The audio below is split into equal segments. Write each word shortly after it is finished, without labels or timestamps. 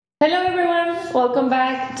Hello, everyone. Welcome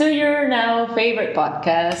back to your now favorite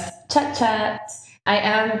podcast, Chat Chat. I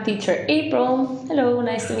am Teacher April. Hello,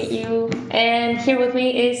 nice to meet you. And here with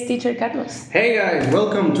me is Teacher Carlos. Hey guys,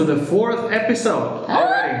 welcome to the fourth episode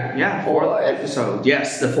already. Yeah, fourth Fourth. episode.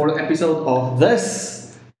 Yes, the fourth episode of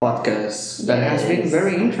this podcast that has been Yes.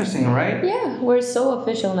 very interesting, right? Yeah, we're so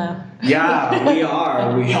official now. Yeah, we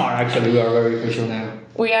are. We are actually. We are very official now.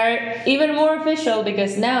 We are even more official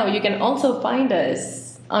because now you can also find us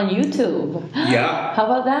on YouTube. Yeah. How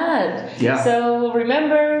about that? Yeah. So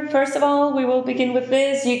remember, first of all, we will begin with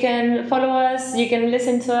this. You can follow us, you can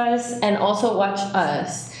listen to us, and also watch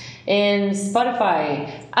us in Spotify,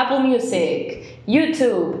 Apple Music,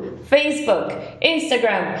 YouTube, Facebook,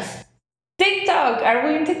 Instagram, TikTok. Are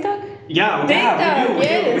we in TikTok? Yeah, TikTok, we do.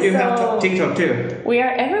 yes, We do have so- TikTok too. We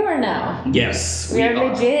are everywhere now. Yes, We are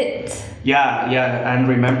legit. Yeah, and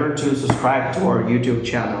remember to subscribe to our YouTube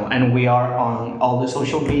channel. And we are on all the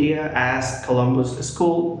social media as Columbus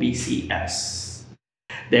School BCS.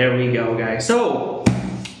 There we go, guys. So,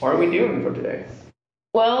 what are we doing for today?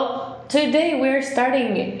 Well, today we're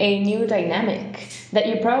starting a new dynamic that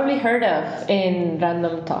you probably heard of in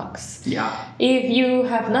Random Talks. Yeah. If you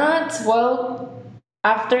have not, well,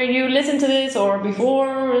 after you listen to this or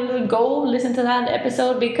before, go listen to that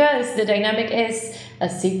episode because the dynamic is a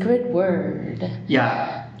secret word.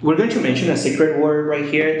 Yeah. We're going to mention a secret word right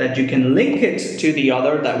here that you can link it to the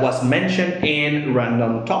other that was mentioned in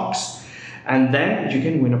Random Talks. And then you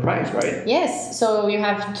can win a prize, right? Yes, so you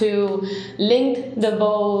have to link the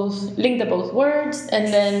both words and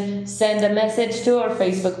then send a message to our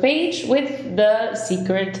Facebook page with the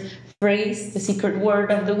secret phrase, the secret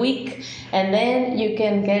word of the week, and then you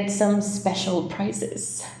can get some special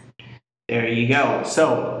prizes. There you go.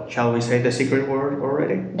 So, shall we say the secret word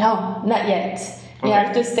already? No, not yet. You Okay.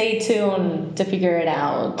 have to stay tuned to figure it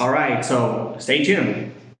out. All right, so stay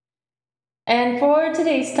tuned. And for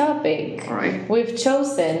today's topic, All right. we've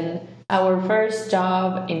chosen our first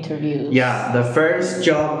job interview. Yeah, the first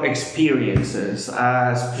job experiences.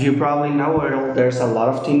 As you probably know, there's a lot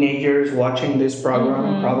of teenagers watching this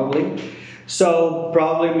program, probably. So,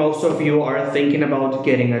 probably most of you are thinking about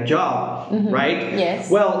getting a job, right?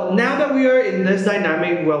 Yes. Well, now that we are in this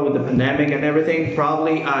dynamic, well, with the pandemic and everything,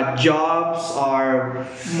 probably jobs are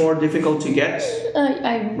more difficult to get,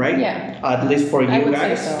 right? Yeah. At least for I you would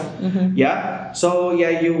guys. say so. Mhm. Yeah. So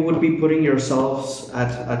yeah, you would be putting yourselves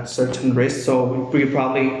at certain risk. So we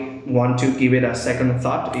probably want to give it a second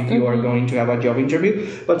thought if you are going to have a job interview.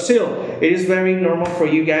 But still, it is very normal for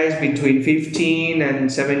you guys between 15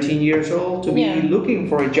 and 17 years old to be Yeah. looking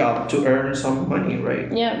for a job to earn some money, right?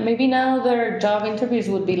 Yeah, maybe now their job interviews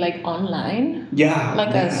would be like online, Yeah.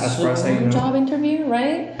 like yeah, a as far as I Zoom know. job interview,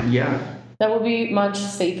 right? Yeah. That would be much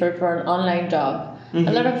safer for an online job.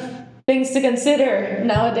 A lot of things to consider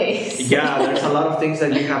nowadays. Yeah, there's a lot of things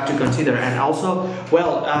that you have to consider, and also,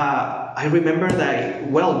 well, I remember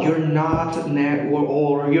that. Well, you're not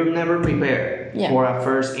or you're never prepared Yeah. for a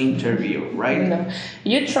first interview, right? No,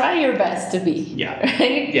 you try your best to be. Yeah.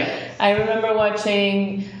 Right? Yeah. I remember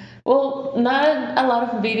watching, well, not a lot of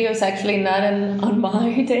videos actually, not on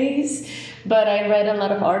my days, but I read a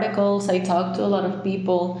lot of articles, I talked to a lot of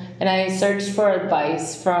people, and I searched for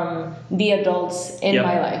advice from the adults in Yep.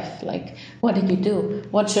 my life. Like, what did you do?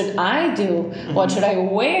 What should I do? What should I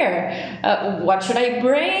wear? What should I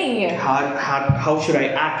bring? How should I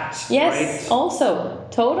act? Yes, Right? also,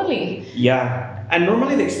 totally. Yeah. And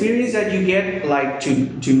normally the experience that you get, like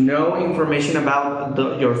to know information about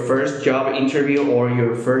your first job interview or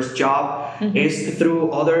your first job, is through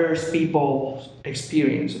other people's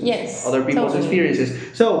experiences. Yes, Other people's totally. experiences.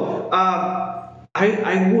 So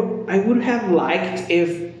I would have liked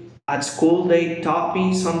if at school they taught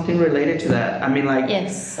me something related to that. I mean, like.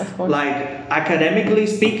 Yes, of course. Like academically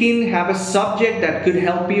speaking, have a subject that could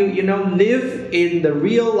help you, live in the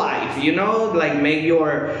real life, like make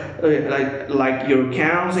your like your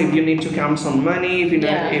counts if you need to count some money, if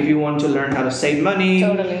Yeah. if you want to learn how to save money,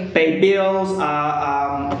 Totally. pay bills,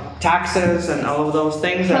 taxes, and all of those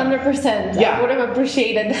things. 100%. Yeah. I would have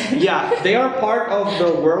appreciated that. Yeah, they are part of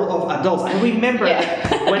the world of adults. I remember Yeah.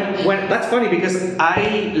 when that's funny because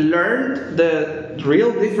I learned the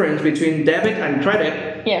real difference between debit and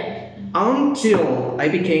credit Yeah. until I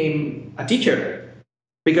became a teacher,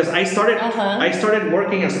 because I started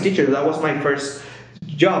working as a teacher. That was my first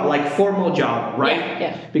job, like formal job, right?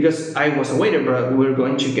 Yeah. Because I was a waiter, but we're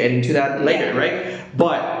going to get into that later, Yeah. right?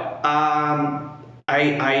 But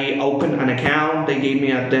I opened an account. They gave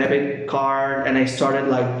me a debit card, and I started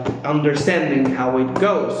like understanding how it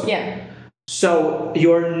goes. Yeah. So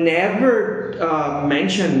you're never never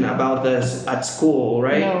mention about this at school,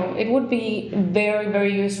 right? No, it would be very,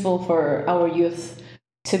 very useful for our youth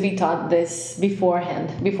to be taught this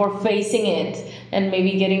beforehand, before facing it and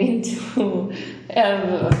maybe getting into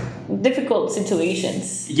difficult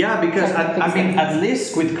situations. Yeah, because Trying to I fix mean, things. at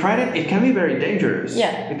least with credit, it can be very dangerous.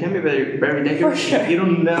 Yeah. It can be very, very dangerous For sure. if you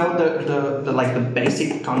don't know the like the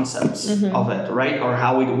basic concepts of it, right? Or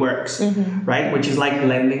how it works, right? Which is like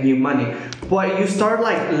lending you money. But you start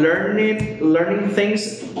like learning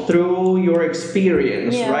things through your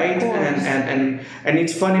experience, Yeah, of right? course. And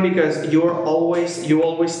it's funny because you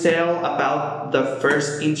always tell about the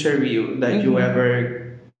first interview that you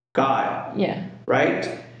ever got, Yeah. right?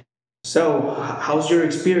 So, how's your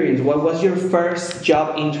experience? What was your first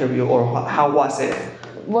job interview, or how was it?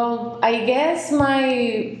 Well, I guess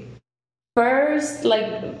my first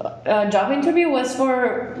job interview was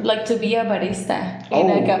for like to be a barista in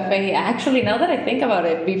a Oh. cafe. Actually, now that I think about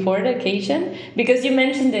it, before the occasion, because you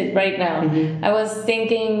mentioned it right now, I was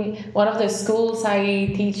thinking one of the schools I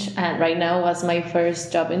teach at right now was my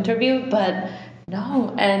first job interview, but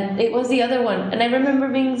no, and it was the other one, and I remember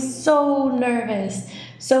being so nervous,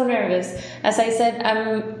 so nervous. As I said,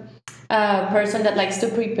 I'm a person that likes to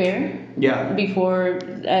prepare Yeah. before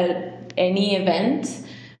any event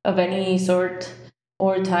of any sort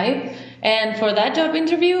or type. And for that job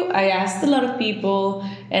interview, I asked a lot of people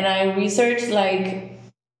and I researched, like,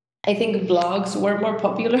 I think blogs were more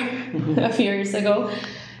popular a few years ago.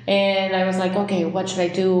 And I was like, okay, what should I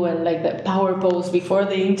do? And like the power pose before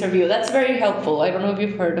the interview. That's very helpful. I don't know if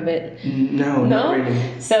you've heard of it. No, not really.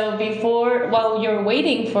 So while you're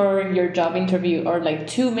waiting for your job interview, or like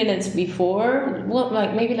 2 minutes before, well,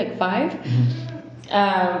 like maybe like 5,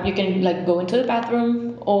 you can like go into the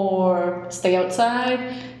bathroom or stay outside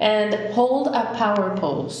and hold a power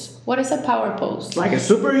pose. What is a power pose? Like a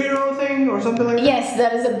superhero thing or something like that? Yes,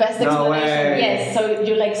 that is the best No explanation. way. Yes, so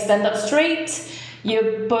you like stand up straight.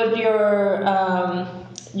 You put your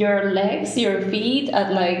legs, your feet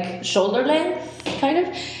at like shoulder length, kind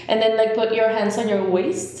of, and then like put your hands on your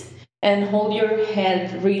waist and hold your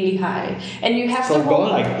head really high. And you have So to go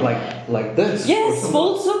hold like this. yes, or something.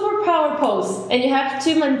 full superpower pose, and you have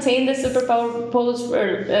to maintain the superpower pose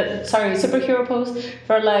for superhero pose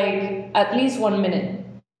for like at least 1 minute.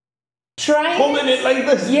 Try Holding it like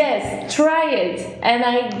this. Yes, try it, and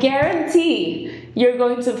I guarantee you're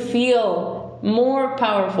going to feel more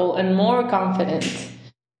powerful and more confident.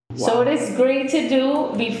 So Wow. it is great to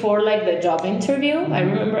do before like the job interview. I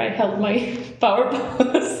remember I held my power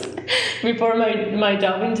pose before my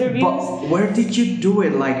job interviews, But where did you do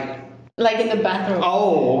it? like in the bathroom.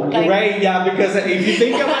 Oh, Like- great, yeah, because if you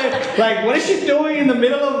think about it, like, what is she doing in the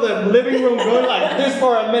middle of the living room going like this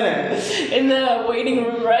for a minute? In the waiting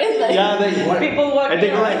room, right? Like Yeah, people walking I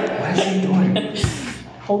think around. like, what is she doing?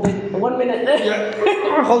 Hold it 1 minute.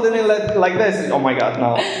 Yeah, holding it like this. Oh my god,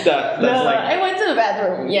 no. That's No, like... I went to the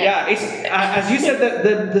bathroom. Yeah. Yeah, it's as you said,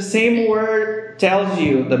 the same word tells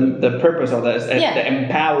you the purpose of this, Yeah. the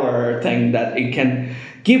empower thing, that it can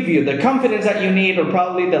give you the confidence that you need, or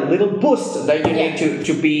probably the little boost that you need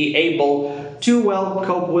to be able to well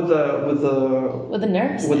cope with With the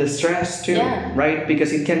nerves. the stress too, Yeah. right?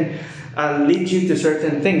 Because it can lead you to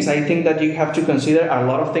certain things. I think that you have to consider a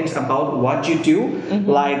lot of things about what you do,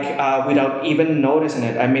 like without even noticing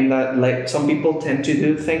it. I mean that like some people tend to do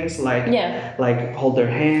things like Yeah. like hold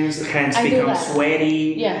their hands I do become that.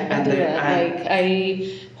 sweaty. Yeah, I and do then- that. and Like I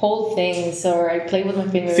hold things or I play with my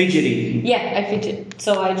fingers. fidgety. Yeah, I fidget.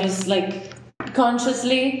 So I just like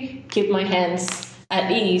consciously keep my hands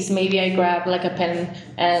at ease. Maybe I grab like a pen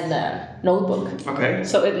and a notebook. Okay.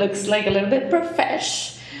 So it looks like a little bit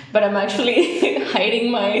profesh, but I'm actually hiding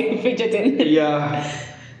my fidgeting. Yeah.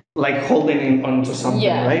 Like holding onto something,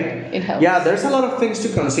 Yeah, right? it helps. Yeah, there's a lot of things to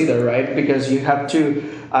consider, right? Because you have to,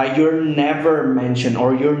 you're never mentioned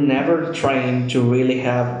or you're never trained to really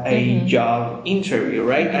have a job interview,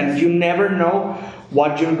 right? And you never know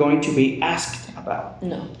what you're going to be asked about,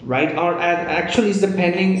 No. right? Or and actually, it's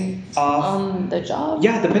depending of On the job.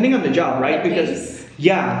 yeah, depending on the job, right? The Because pace.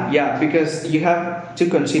 yeah, because you have to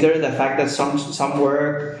consider the fact that some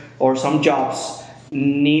work or some jobs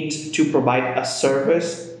need to provide a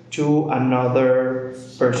service to another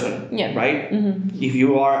person, Yeah. right? If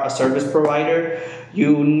you are a service provider,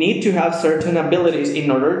 you need to have certain abilities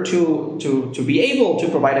in order to be able to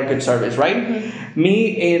provide a good service, right? Me,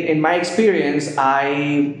 in my experience,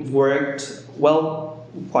 I worked, well,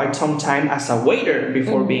 quite some time as a waiter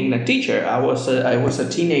before being a teacher. I was a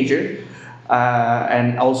teenager,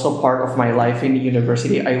 and also part of my life in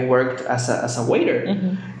university, I worked as a waiter,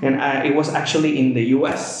 and it was actually in the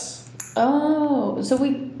U.S. Oh, so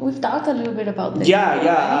we've talked a little bit about this. Yeah,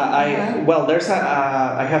 yeah. Right? Well, there's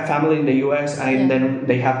I have family in the U.S. and Yeah. then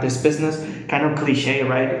they have this business, kind of cliche,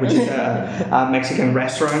 right? Which is a Mexican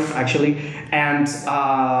restaurant actually, and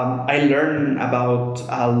I learn about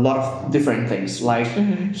a lot of different things. Like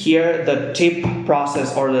here, the tip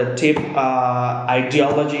process or the tip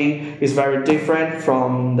ideology is very different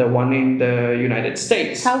from the one in the United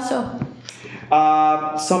States. How so?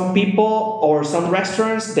 Some people or some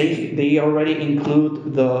restaurants they already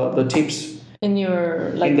include the tips In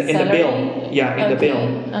your like in the salary? bill. Yeah, in the Okay. bill.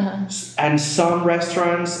 Uh-huh. And some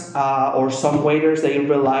restaurants or some waiters they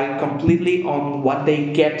rely completely on what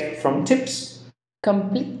they get from tips.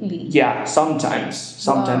 Completely. Yeah, sometimes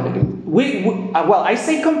Wow. they do. Well, I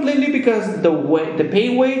say completely because the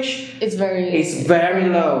pay wage It's very. is very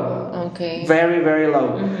low. Okay. Very, very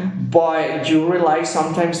low. But you rely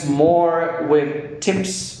sometimes more with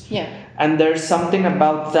tips. Yeah. And there's something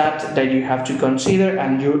about that you have to consider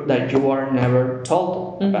and that you are never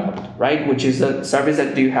told about, right? Which is a service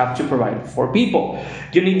that you have to provide for people.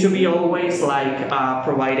 You need to be always like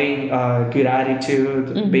providing good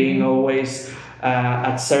attitude, being always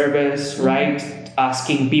at service, right?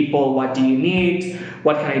 Asking people, what do you need?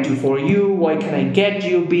 What can I do for you? What can I get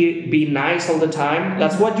you? Be nice all the time.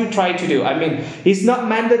 That's what you try to do. I mean, it's not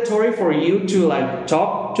mandatory for you to like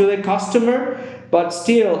talk to the customer, but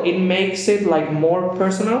still it makes it like more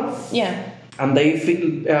personal. Yeah. And they feel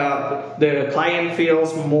the client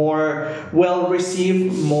feels more well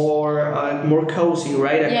received, more cozy,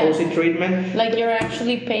 right? A Yeah. cozy treatment. Like you're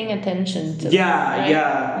actually paying attention to. Yeah, right?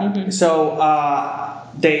 yeah. So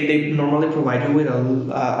they normally provide you with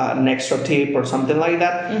an extra tip or something like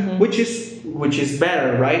that, which is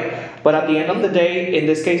better, right? But at the end of the day, in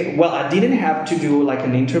this case, well, I didn't have to do like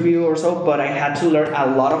an interview or so, but I had to learn a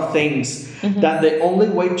lot of things. That the only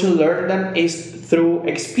way to learn them is through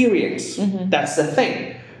experience. That's the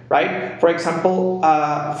thing, right? For example,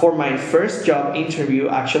 for my first job interview,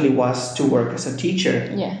 actually was to work as a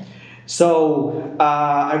teacher. Yeah. So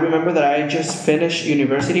I remember that I just finished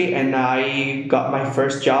university and I got my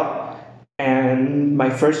first job. And my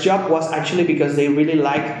first job was actually because they really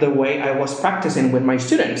liked the way I was practicing with my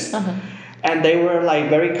students. And they were like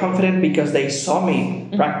very confident because they saw me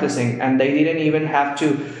practicing and they didn't even have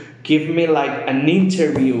to give me like an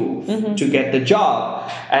interview to get the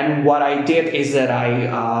job. And what I did is that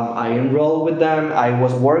I enrolled with them, I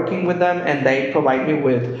was working with them, and they provide me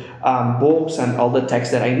with books and all the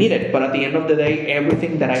text that I needed. But at the end of the day,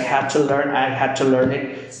 everything that I had to learn, I had to learn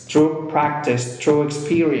it through practice, through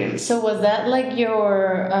experience. So was that like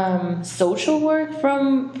your social work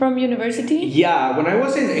from university? Yeah, when I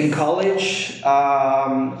was in college,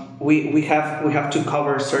 we have to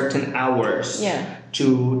cover certain hours. Yeah.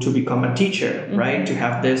 To become a teacher, right? To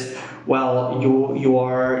have this, well, you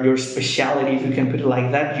are your specialty, if you can put it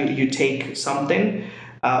like that. You take something,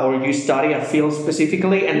 or you study a field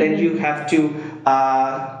specifically, and then you have to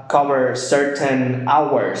cover certain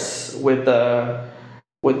hours with the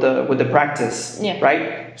practice,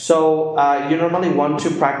 right? So you normally want to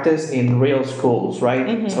practice in real schools,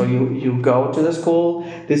 right? So you go to the school.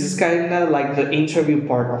 This is kind of like the interview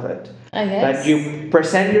part of it. I guess. That you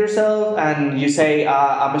present yourself and you say,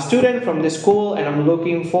 I'm a student from this school and I'm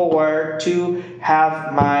looking forward to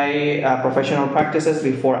have my professional practices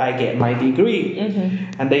before I get my degree.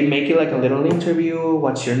 And they make you like a little interview.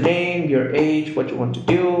 What's your name, your age, what you want to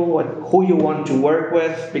do, who you want to work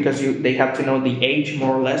with, because they have to know the age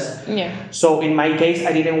more or less. Yeah. So in my case,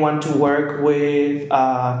 I didn't want to work with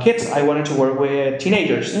kids. I wanted to work with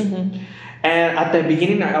teenagers. And at the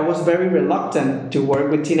beginning, I was very reluctant to work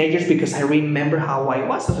with teenagers because I remember how I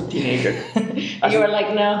was as a teenager. You were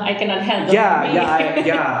like, no, I cannot handle.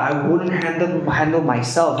 I wouldn't handle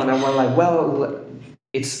myself, and I was like, well,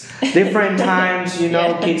 it's different times,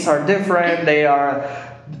 Kids are different. They are,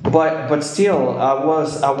 but still, I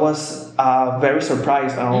was very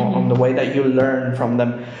surprised on the way that you learn from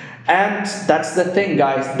them, and that's the thing,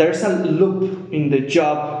 guys. There's a loop in the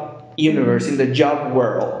job universe, in the job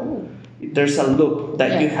world. There's a loop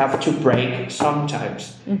that you have to break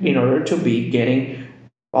sometimes in order to be getting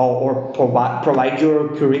or provide your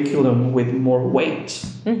curriculum with more weight,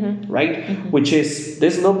 right? Which is,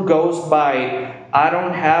 this loop goes by, I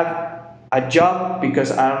don't have a job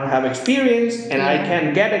because I don't have experience, and I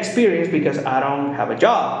can get experience because I don't have a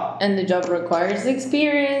job. And the job requires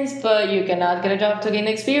experience, but you cannot get a job to gain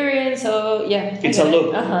experience. So it's a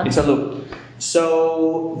loop. It's a loop.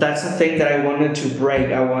 So that's the thing that I wanted to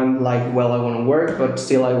break. I want to work, but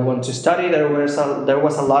still I want to study. There was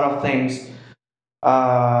a lot of things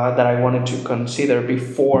that I wanted to consider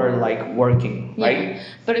before working, right?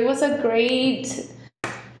 But it was a great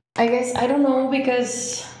I guess I don't know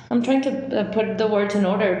because I'm trying to put the words in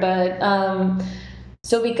order, but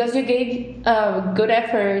so because you gave good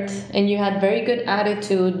effort and you had very good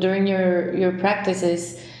attitude during your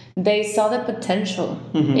practices, they saw the potential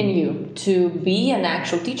in you to be an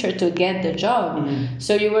actual teacher to get the job.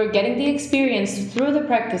 So you were getting the experience through the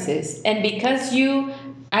practices, and because you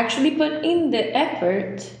actually put in the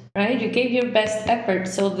effort, right? You gave your best effort,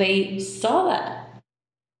 so they saw that.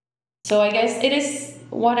 So I guess it is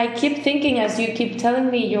what I keep thinking as you keep telling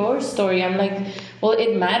me your story. I'm like, well,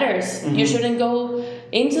 it matters. You shouldn't go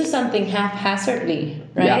into something haphazardly,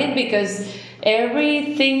 right? Yeah. Because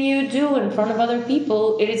everything you do in front of other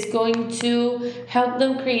people, it is going to help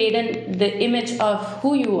them create the image of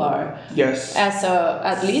who you are Yes. as a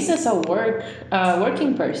at least as a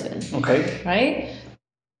working person, Okay. right?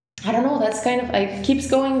 I don't know. That's kind of it keeps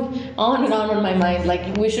going on and on in my mind.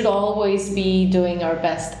 Like we should always be doing our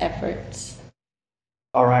best efforts.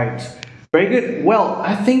 All right. Very good. Well,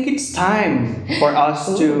 I think it's time for us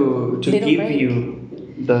to little give break. you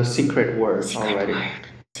the secret word already.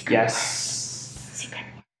 Yes. Secret.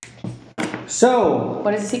 So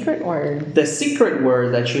What is a secret word? the secret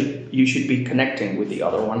word that you should be connecting with the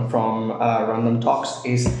other one from Random Talks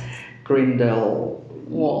is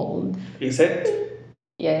Wald. Is it?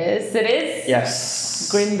 Yes, it is.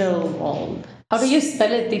 Yes. Grindelwald. How do you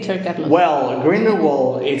spell it, teacher Carlos? Well,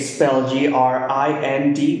 Grindelwald is spelled GRINDEWALD.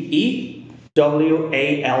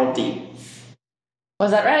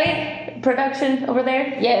 Was that right? Production over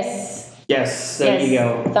there? Yes. Yes, there you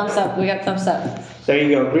go. Thumbs up. We got thumbs up. There you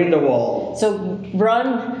go, Grindelwald. So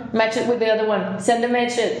run, match it with the other one. Send a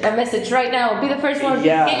message right now. Be the first one.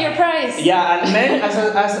 Yeah. Get your prize. Yeah, and then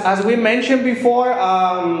as we mentioned before,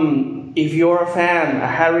 if you're a fan, a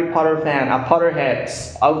Harry Potter fan, a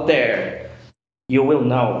Potterheads out there, you will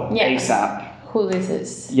know ASAP who this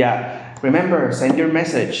is. Yeah. Remember, send your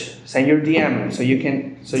message, send your DM, so you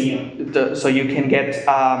can get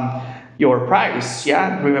your prize.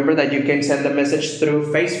 Yeah. Remember that you can send the message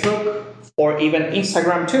through Facebook or even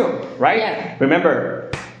Instagram too, right? Yeah.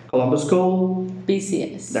 Remember, Columbus School.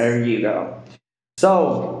 BCS. There you go.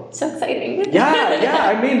 So exciting.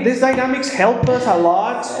 yeah. I mean, these dynamics help us a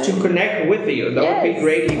lot to connect with you. That would be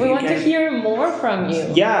great if we want to hear more from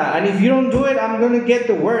you. Yeah, and if you don't do it, I'm gonna get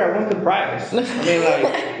the word. I want the prize. I mean,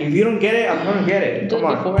 like, if you don't get it, I'm gonna get it. Come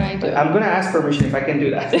on. Before I do. I'm gonna ask permission if I can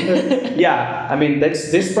do that. Yeah, I mean,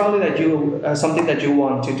 this is probably something that you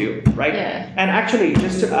want to do, right? Yeah. And actually,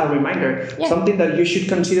 just a reminder, something that you should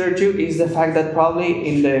consider too is the fact that probably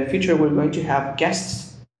in the future we're going to have guests.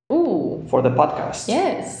 Ooh. For the podcast.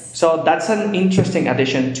 Yes. So that's an interesting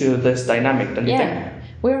addition to this dynamic, don't you think?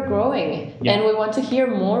 We're growing and we want to hear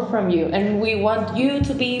more from you, and we want you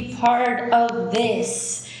to be part of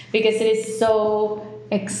this because it is so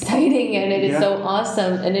exciting and it is so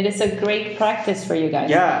awesome and it is a great practice for you guys.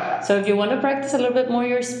 Yeah. So if you want to practice a little bit more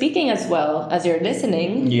your speaking as well as you're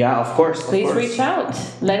listening, of course. Please reach out.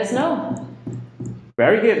 Let us know.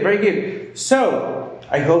 Very good, very good. So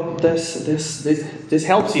I hope this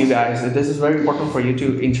helps you guys. This is very important for you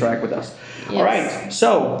to interact with us. Yes. All right.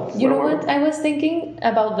 So you know what I was thinking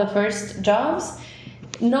about the first jobs?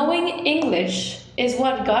 Knowing English is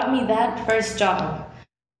what got me that first job.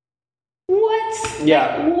 What?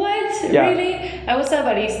 Yeah. Like, what? Yeah. Really? I was a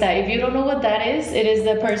barista. If you don't know what that is, it is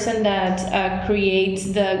the person that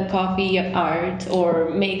creates the coffee art or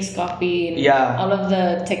makes coffee. And all of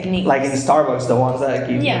the techniques. Like in Starbucks, the ones that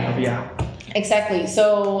give you coffee. Yeah. Exactly.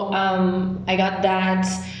 So I got that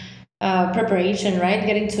preparation, right?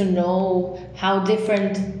 Getting to know how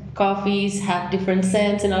different coffees have different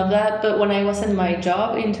scents and all that. But when I was in my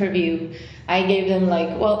job interview, I gave them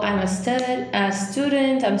like, well, I'm a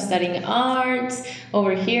student, I'm studying arts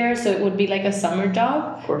over here. So it would be like a summer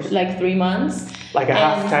job, of course. Like 3 months. Like a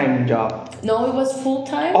half-time job. No, it was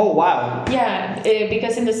full-time. Oh, wow. Yeah,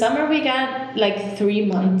 because in the summer we got like 3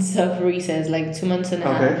 months of recess, like 2 months and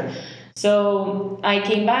a half. So I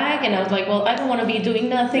came back and I was like, well, I don't want to be doing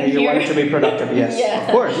nothing here. You want to be productive, yes.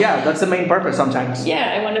 Of course, that's the main purpose sometimes.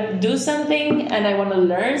 Yeah, I want to do something and I want to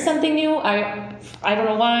learn something new. I don't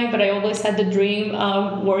know why, but I always had the dream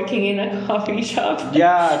of working in a coffee shop.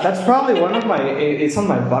 Yeah, that's probably one of it's on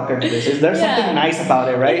my bucket list. There's something nice about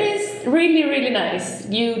it, right? It is really, really nice.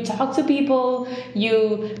 You talk to people,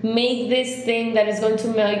 you make this thing that is going to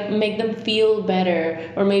make them feel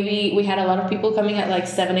better. Or maybe we had a lot of people coming at like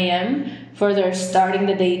 7 a.m. for their starting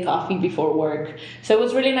the day coffee before work. So it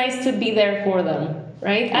was really nice to be there for them,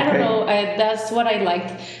 right? I don't know. That's what I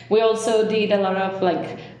liked. We also did a lot of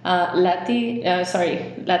like latte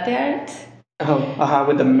art.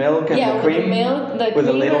 With the milk and Yeah, the with cream, the milk, the with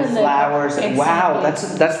the cream little and the- flowers. Wow,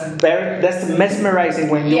 Exactly. that's mesmerizing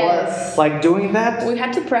when you Yes. are like doing that. We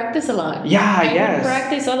had to practice a lot. Yeah, I yes. would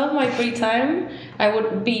practice all of my free time. I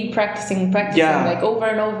would be practicing Yeah. like over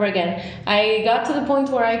and over again. I got to the point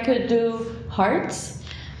where I could do hearts,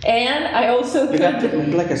 and I also You got to could.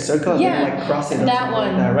 make like a circle and then like cross it or that something one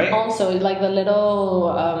like that, right? also like the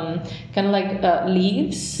little kind of like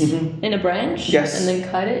leaves in a branch, Yes. and then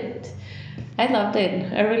cut it. I loved it.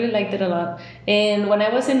 I really liked it a lot. And when I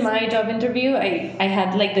was in my job interview, I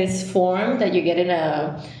had like this form that you get in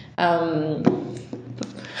a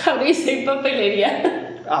how do you say papeleria?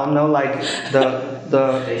 I don't know, like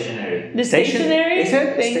the Stationary. The Station? stationery? Is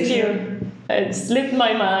it? Thank Stationery? you. It slipped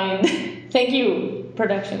my mind. Thank you,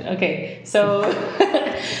 production. Okay, so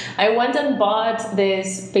I went and bought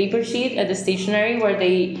this paper sheet at the stationery where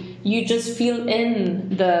you just fill in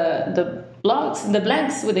the blocks, the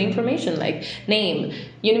blanks with the information like name,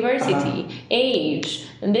 university, age,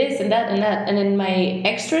 and this and that and that. And in my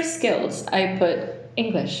extra skills, I put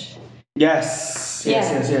English. yes, Yeah.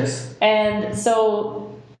 yes. And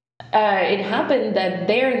so it happened that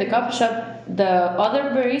there in the coffee shop, the other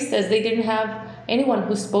baristas, they didn't have anyone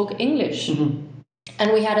who spoke English. And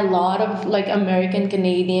we had a lot of like American,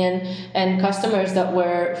 Canadian, and customers that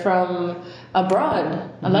were from abroad.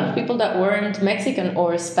 A lot of people that weren't Mexican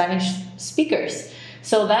or Spanish speakers.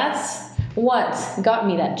 So that's what got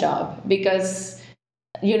me that job, because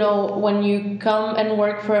when you come and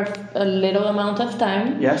work for a little amount of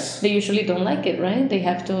time, Yes. they usually don't like it, right? They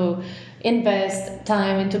have to invest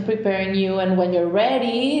time into preparing you, and when you're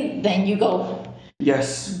ready, then you go.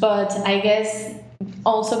 Yes. But I guess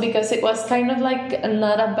also because it was kind of like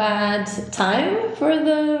not a bad time for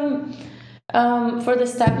the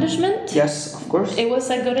establishment. Yes, of course. It was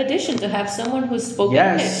a good addition to have someone who spoke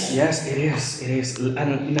Yes, English. yes, it is. It is.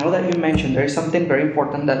 And now that you mentioned, there is something very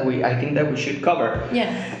important that I think that we should cover.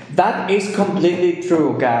 Yeah. That is completely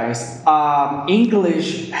true, guys.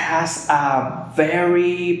 English has a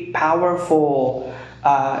very powerful,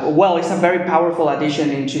 it's a very powerful addition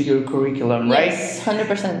into your curriculum, right? Yes,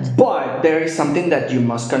 100%. But there is something that you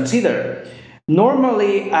must consider.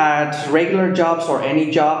 Normally, at regular jobs or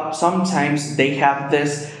any job, sometimes they have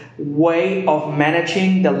this way of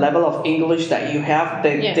managing the level of English that you have.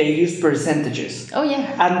 They use percentages. Oh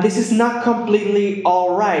yeah. And this is not completely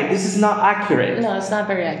all right. This is not accurate. No, it's not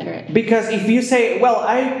very accurate. Because if you say, well,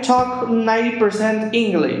 I talk 90%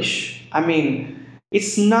 English, I mean,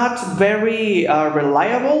 it's not very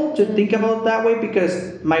reliable to think about that way,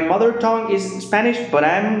 because my mother tongue is Spanish, but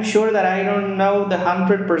I'm sure that I don't know the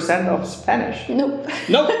 100% of Spanish. Nope.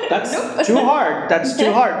 No, that's too hard. That's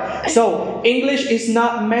too hard. So English is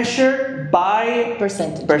not measured by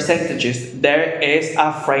percentages. There is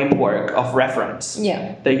a framework of reference.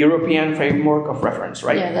 Yeah. The European framework of reference,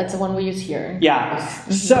 right? Yeah, that's the one we use here. Yeah.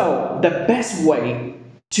 So the best way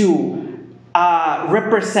to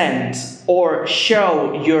represent or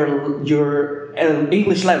show your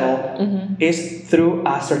English level is through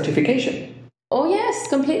a certification. Oh yes,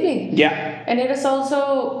 completely. Yeah. And it is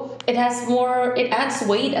also, it adds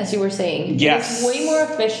weight, as you were saying. Yes. It's way more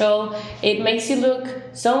official. It makes you look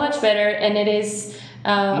so much better, and it is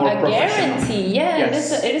More a professional. guarantee. Yeah,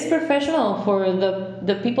 Yes. it is professional for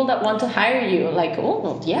the people that want to hire you. Like,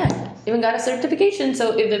 oh yeah, even got a certification.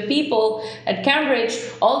 So if the people at Cambridge,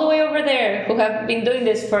 all the way over there, who have been doing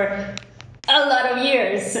this for a lot of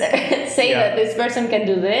years, say that this person can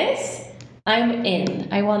do this, I'm in.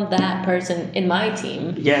 I want that person in my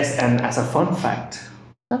team. Yes, and as a fun fact,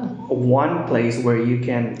 Oh. one place where you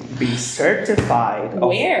can be certified, Where of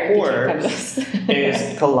did you course, come this?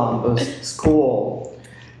 is Columbus School,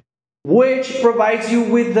 which provides you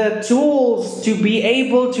with the tools to be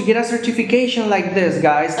able to get a certification like this,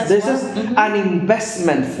 guys. This is an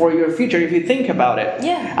investment for your future if you think about it.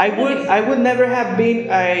 Yeah. I would never have been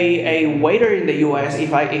a waiter in the US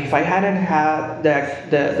if I hadn't had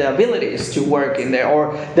the abilities to work in there, or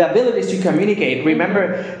the abilities to communicate. Remember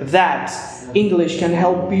that English can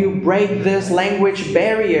help you break these language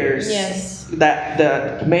barriers. Yes.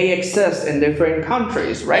 That may exist in different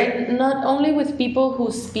countries, right? And not only with people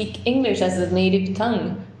who speak English as a native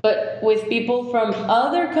tongue, but with people from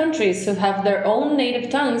other countries who have their own native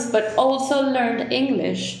tongues, but also learned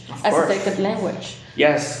English as a course. second language.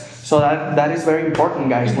 Yes. So that is very important,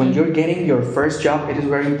 guys. When you're getting your first job, it is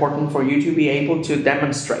very important for you to be able to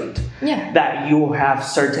demonstrate that you have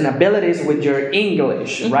certain abilities with your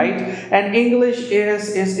English, right? And English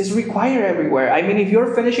is required everywhere. I mean, if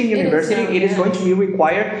you're finishing university, it is going to be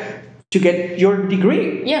required to get your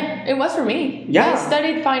degree. Yeah, it was for me. Yeah. I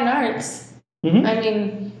studied fine arts. I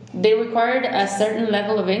mean, they required a certain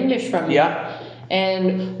level of English from me. Yeah.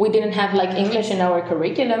 And we didn't have like English in our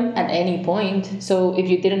curriculum at any point. So if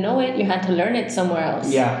you didn't know it, you had to learn it somewhere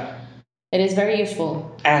else. Yeah. It is very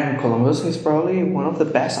useful. And Columbus is probably one of the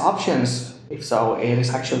best options. If so, it is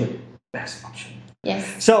actually the best option.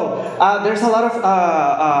 Yes. So there's a lot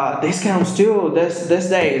of discounts too these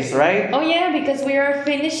days, right? Oh yeah, because we are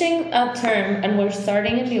finishing a term and we're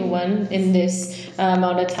starting a new one in this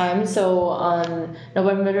amount of time. So on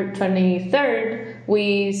November 23rd,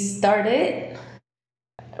 we started,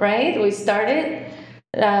 right? We started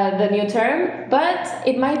the new term, but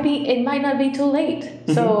it might not be too late.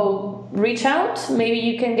 Mm-hmm. So reach out. Maybe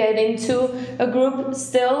you can get into a group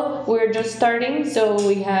still. We're just starting, so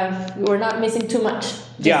we're not missing too much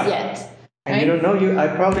just yet. And right? You don't know,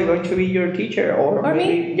 I'm probably going to be your teacher, or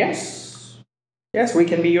maybe me? Yes, we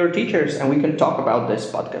can be your teachers, and we can talk about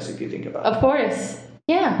this podcast if you think about it. Of course.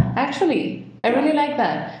 Yeah, actually, I really like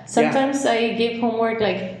that. Sometimes I give homework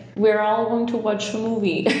like we're all going to watch a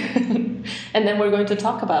movie. And then we're going to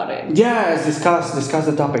talk about it. Yes, discuss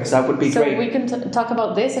the topics. That would be great. So we can talk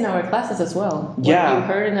about this in our classes as well. What you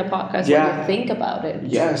heard in the podcast, what you think about it.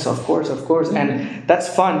 Yes, of course. Mm-hmm. And that's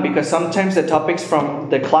fun because sometimes the topics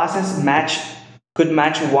from the classes could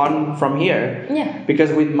match one from here. Yeah.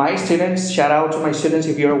 Because with my students, shout out to my students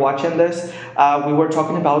if you're watching this, we were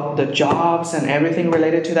talking about the jobs and everything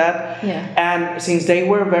related to that. Yeah. And since they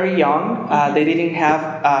were very young, they didn't have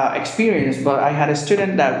experience. But I had a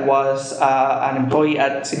student that was an employee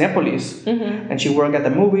at Cinepolis, and she worked at the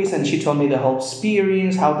movies, and she told me the whole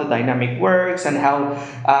experience, how the dynamic works, and how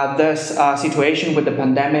this situation with the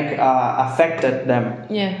pandemic affected them.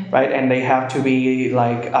 Yeah. Right, and they have to be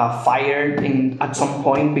like fired at some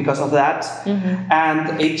point because of that.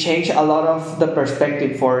 And it changed a lot of the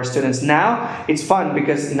perspective for students. Now it's fun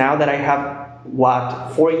because now that I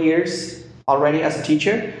have 4 years already as a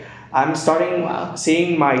teacher, I'm starting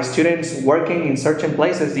seeing my students working in certain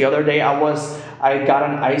places. The other day I got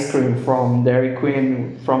an ice cream from Dairy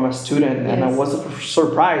Queen from a student, and I was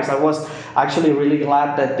surprised. I was actually really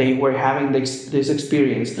glad that they were having this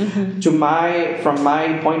experience. From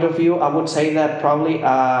my point of view, I would say that probably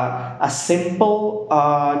a simple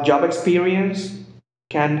job experience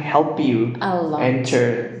can help you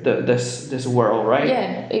enter this world, right?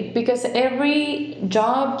 Yeah, because every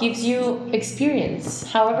job gives you experience,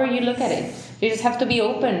 however you look at it. You just have to be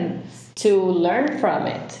open to learn from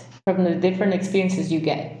it, from the different experiences you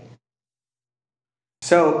get.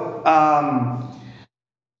 So,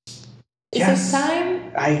 is it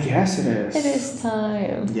time? I guess it is. It is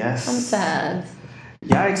time. Yes. I'm sad.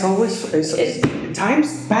 Yeah, it's time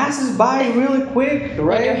passes by really quick,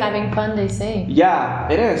 right? When you're having fun, they say. Yeah,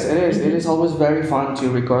 it is. It is always very fun to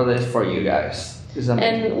record this for you guys. It's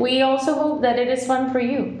amazing. And we also hope that it is fun for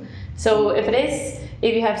you. So if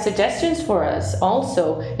you have suggestions for us,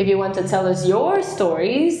 also, if you want to tell us your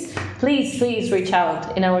stories, please reach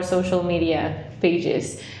out in our social media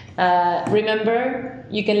pages. Remember,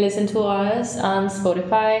 you can listen to us on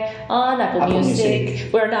Spotify, on Apple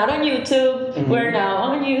Music. We're not on YouTube. We're now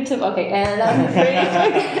on YouTube. Okay, and on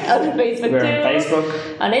Facebook, We're too. on Facebook.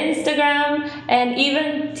 On Instagram, and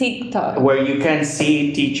even TikTok. Where you can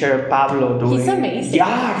see teacher Pablo doing. He's amazing.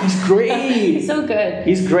 Yeah, he's great. He's so good.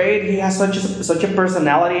 He's great. He has such a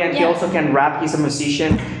personality, and he also can rap. He's a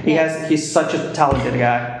musician. He's such a talented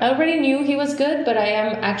guy. I already knew he was good, but I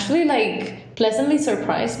am actually pleasantly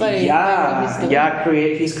surprised by what he's doing.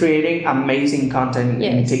 He's creating amazing content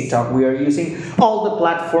in TikTok. We are using all the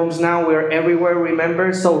platforms now. We're everywhere,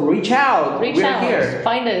 remember? So reach out. We're here.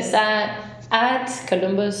 Find us at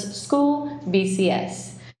Columbus School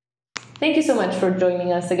BCS. Thank you so much for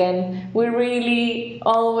joining us again. We really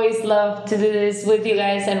always love to do this with you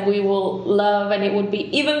guys, and we will love, and it would be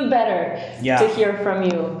even better to hear from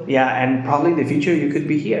you. Yeah, and probably in the future you could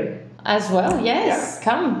be here. As well, yes. Yeah.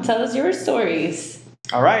 Come, tell us your stories.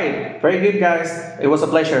 All right. Very good, guys. It was a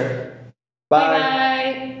pleasure. Bye. Bye.